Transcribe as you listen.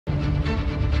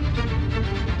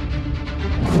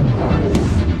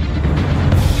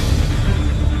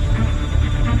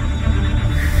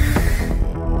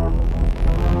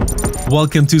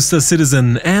Welcome to Star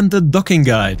Citizen and the Docking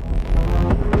Guide.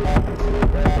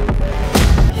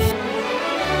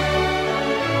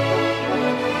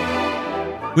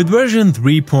 With version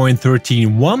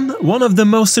 3.13.1, one of the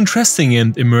most interesting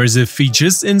and immersive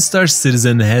features in Star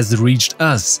Citizen has reached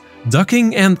us.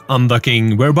 Docking and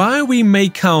undocking, whereby we may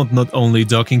count not only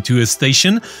docking to a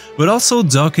station, but also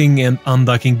docking and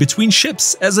undocking between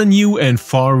ships as a new and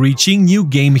far-reaching new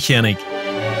game mechanic.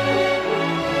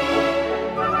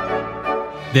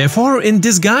 Therefore, in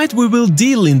this guide we will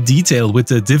deal in detail with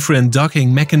the different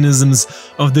docking mechanisms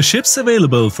of the ships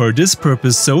available for this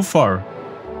purpose so far.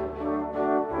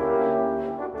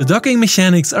 The docking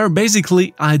mechanics are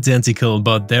basically identical,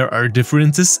 but there are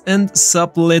differences and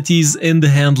subtleties in the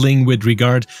handling with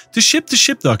regard to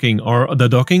ship-to-ship docking or the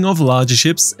docking of larger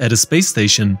ships at a space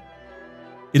station.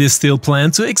 It is still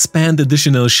planned to expand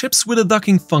additional ships with a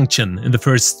docking function. In the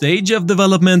first stage of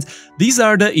development, these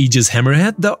are the Aegis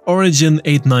Hammerhead, the Origin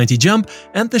 890 jump,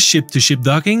 and the ship-to-ship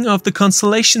docking of the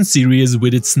Constellation series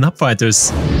with its snub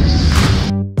fighters.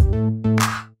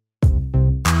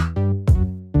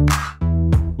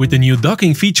 With the new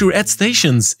docking feature at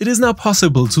stations, it is now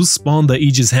possible to spawn the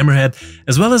Aegis Hammerhead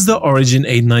as well as the Origin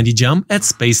 890 jump at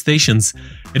space stations.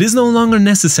 It is no longer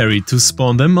necessary to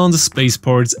spawn them on the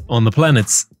spaceports on the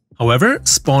planets. However,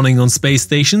 spawning on space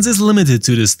stations is limited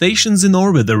to the stations in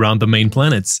orbit around the main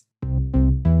planets.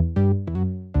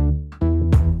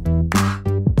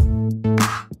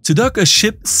 To dock a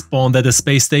ship spawned at a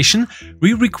space station,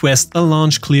 we request a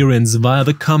launch clearance via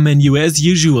the COM menu as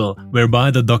usual,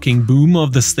 whereby the docking boom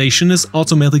of the station is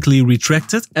automatically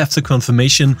retracted after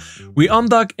confirmation. We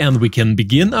undock and we can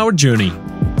begin our journey.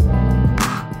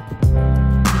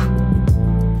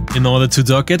 In order to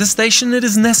dock at a station, it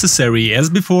is necessary, as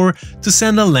before, to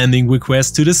send a landing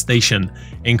request to the station.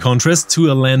 In contrast to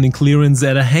a landing clearance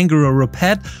at a hangar or a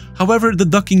pad, however, the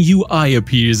docking UI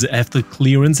appears after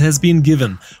clearance has been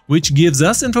given, which gives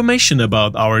us information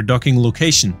about our docking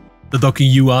location. The docking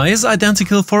UI is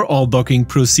identical for all docking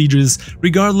procedures,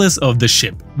 regardless of the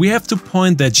ship. We have a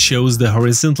point that shows the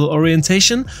horizontal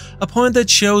orientation, a point that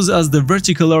shows us the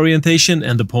vertical orientation,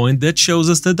 and a point that shows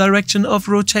us the direction of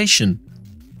rotation.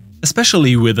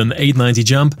 Especially with an 890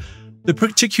 jump, the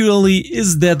particularity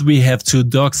is that we have to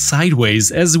dock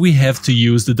sideways as we have to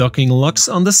use the docking locks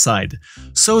on the side.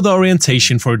 So the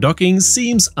orientation for docking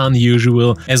seems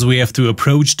unusual as we have to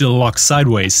approach the lock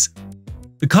sideways.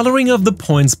 The coloring of the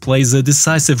points plays a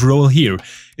decisive role here.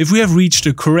 If we have reached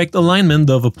the correct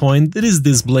alignment of a point, it is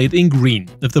displayed in green.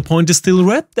 If the point is still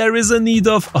red, there is a need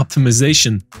of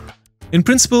optimization. In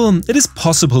principle, it is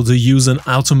possible to use an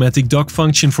automatic dock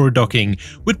function for docking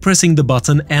with pressing the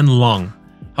button and long.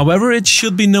 However, it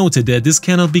should be noted that this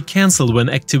cannot be cancelled when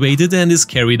activated and is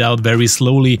carried out very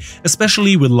slowly,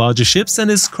 especially with larger ships,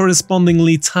 and is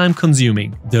correspondingly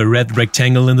time-consuming. The red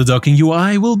rectangle in the docking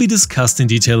UI will be discussed in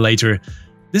detail later.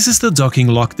 This is the docking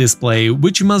lock display,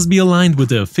 which must be aligned with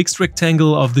the fixed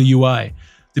rectangle of the UI.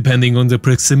 Depending on the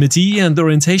proximity and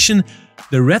orientation,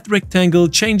 the red rectangle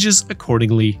changes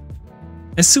accordingly.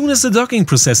 As soon as the docking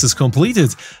process is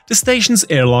completed, the station's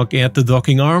airlock at the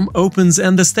docking arm opens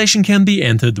and the station can be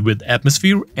entered with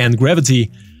atmosphere and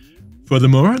gravity.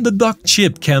 Furthermore, the docked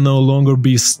ship can no longer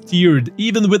be steered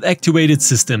even with activated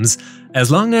systems,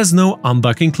 as long as no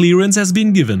undocking clearance has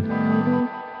been given.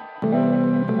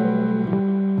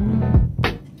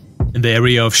 In the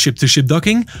area of ship-to-ship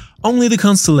docking, only the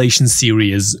Constellation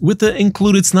series, with the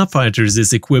included snub fighters,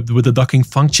 is equipped with a docking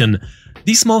function.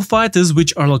 These small fighters,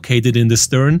 which are located in the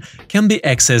stern, can be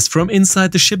accessed from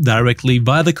inside the ship directly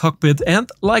via the cockpit and,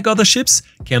 like other ships,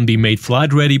 can be made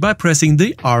flight-ready by pressing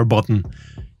the R button.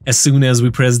 As soon as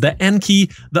we press the N key,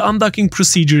 the undocking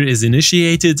procedure is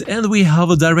initiated and we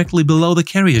hover directly below the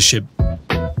carrier ship.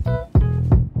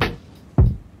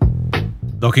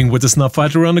 Docking with the snub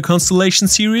fighter on the Constellation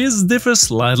series differs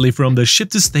slightly from the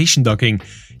ship-to-station docking.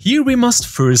 Here we must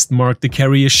first mark the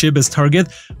carrier ship as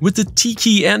target with the T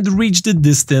key and reach the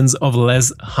distance of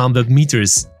less 100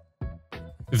 meters.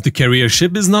 If the carrier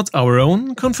ship is not our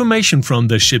own, confirmation from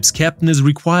the ship's captain is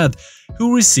required,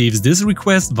 who receives this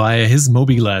request via his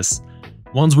mobi-glass.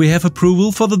 Once we have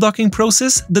approval for the docking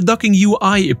process, the docking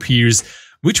UI appears,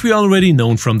 which we already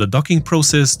know from the docking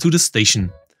process to the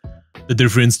station. The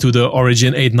difference to the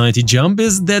Origin 890 jump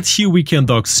is that here we can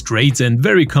dock straight and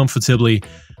very comfortably,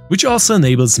 which also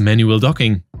enables manual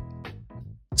docking.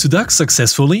 To dock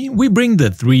successfully, we bring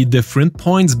the 3 different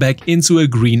points back into a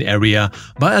green area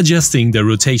by adjusting the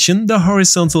rotation, the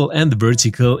horizontal and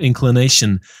vertical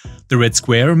inclination. The red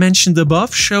square mentioned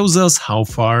above shows us how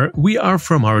far we are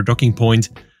from our docking point.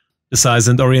 The size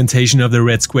and orientation of the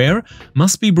red square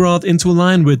must be brought into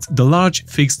line with the large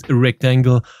fixed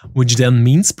rectangle, which then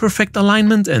means perfect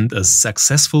alignment and a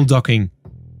successful docking.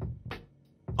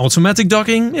 Automatic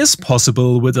docking is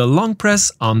possible with a long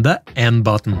press on the N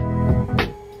button.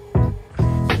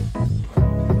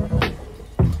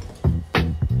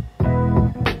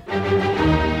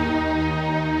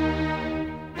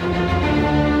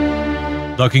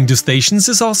 Docking to stations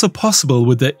is also possible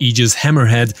with the Aegis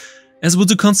Hammerhead. As with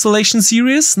the Constellation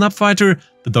series Snapfighter,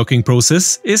 the docking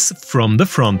process is from the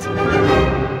front.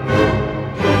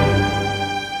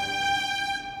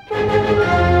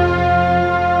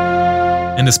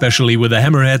 And especially with the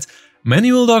Hammerhead,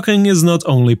 manual docking is not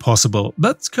only possible,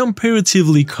 but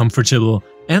comparatively comfortable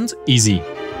and easy.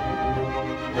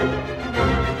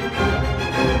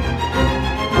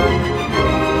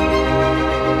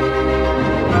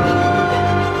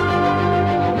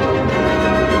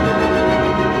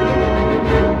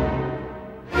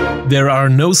 There are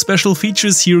no special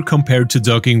features here compared to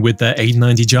docking with the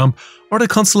 890 jump or the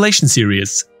Constellation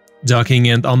series. Docking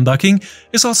and undocking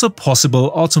is also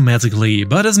possible automatically,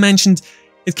 but as mentioned,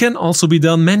 it can also be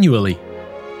done manually.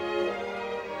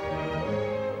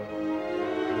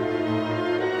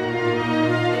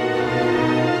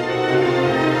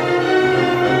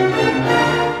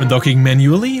 When docking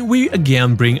manually, we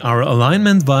again bring our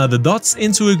alignment via the dots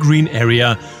into a green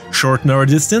area, shorten our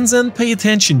distance and pay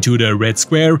attention to the red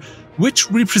square,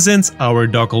 which represents our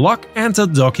dock lock and the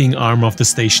docking arm of the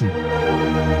station.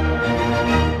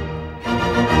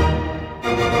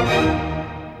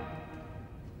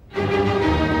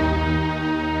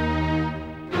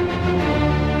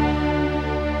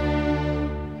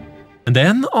 And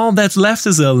then all that's left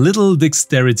is a little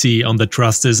dexterity on the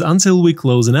thrusters until we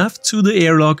close enough to the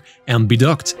airlock and be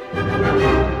docked.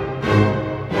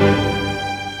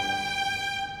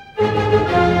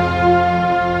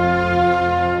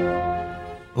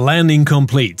 Landing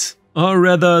complete, or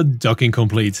rather docking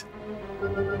complete.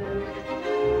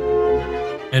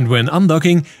 And when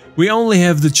undocking, we only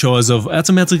have the choice of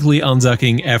automatically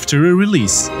undocking after a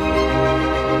release.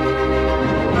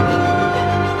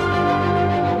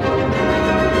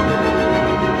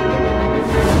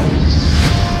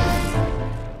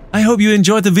 I hope you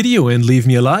enjoyed the video and leave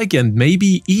me a like and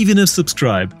maybe even a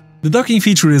subscribe. The docking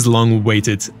feature is long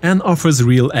awaited and offers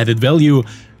real added value,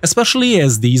 especially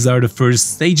as these are the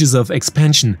first stages of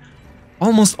expansion.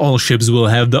 Almost all ships will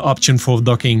have the option for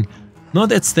docking.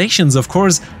 Not at stations of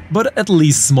course, but at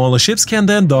least smaller ships can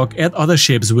then dock at other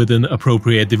ships with an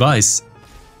appropriate device.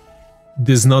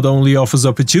 This not only offers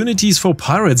opportunities for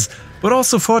pirates, but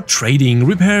also for trading,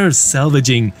 repairs,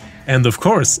 salvaging, and of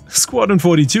course, Squadron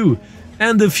 42,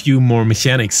 and a few more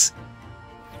mechanics.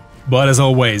 But as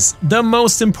always, the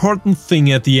most important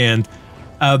thing at the end,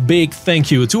 a big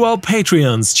thank you to all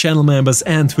Patreons, channel members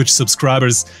and Twitch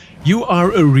subscribers. You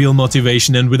are a real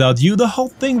motivation and without you the whole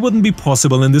thing wouldn't be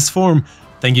possible in this form.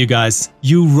 Thank you guys,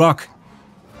 you rock!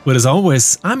 But as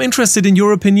always, I'm interested in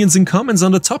your opinions and comments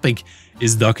on the topic.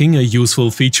 Is docking a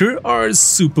useful feature or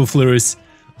superfluous?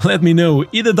 Let me know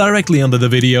either directly under the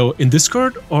video, in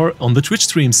Discord or on the Twitch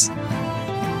streams.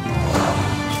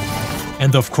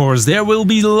 And of course, there will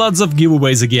be lots of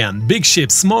giveaways again, big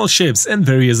ships, small ships and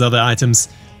various other items.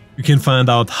 You can find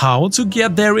out how to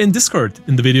get there in Discord,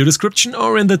 in the video description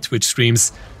or in the Twitch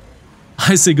streams.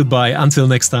 I say goodbye until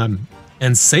next time,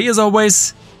 and say as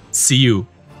always, see you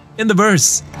in the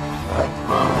verse.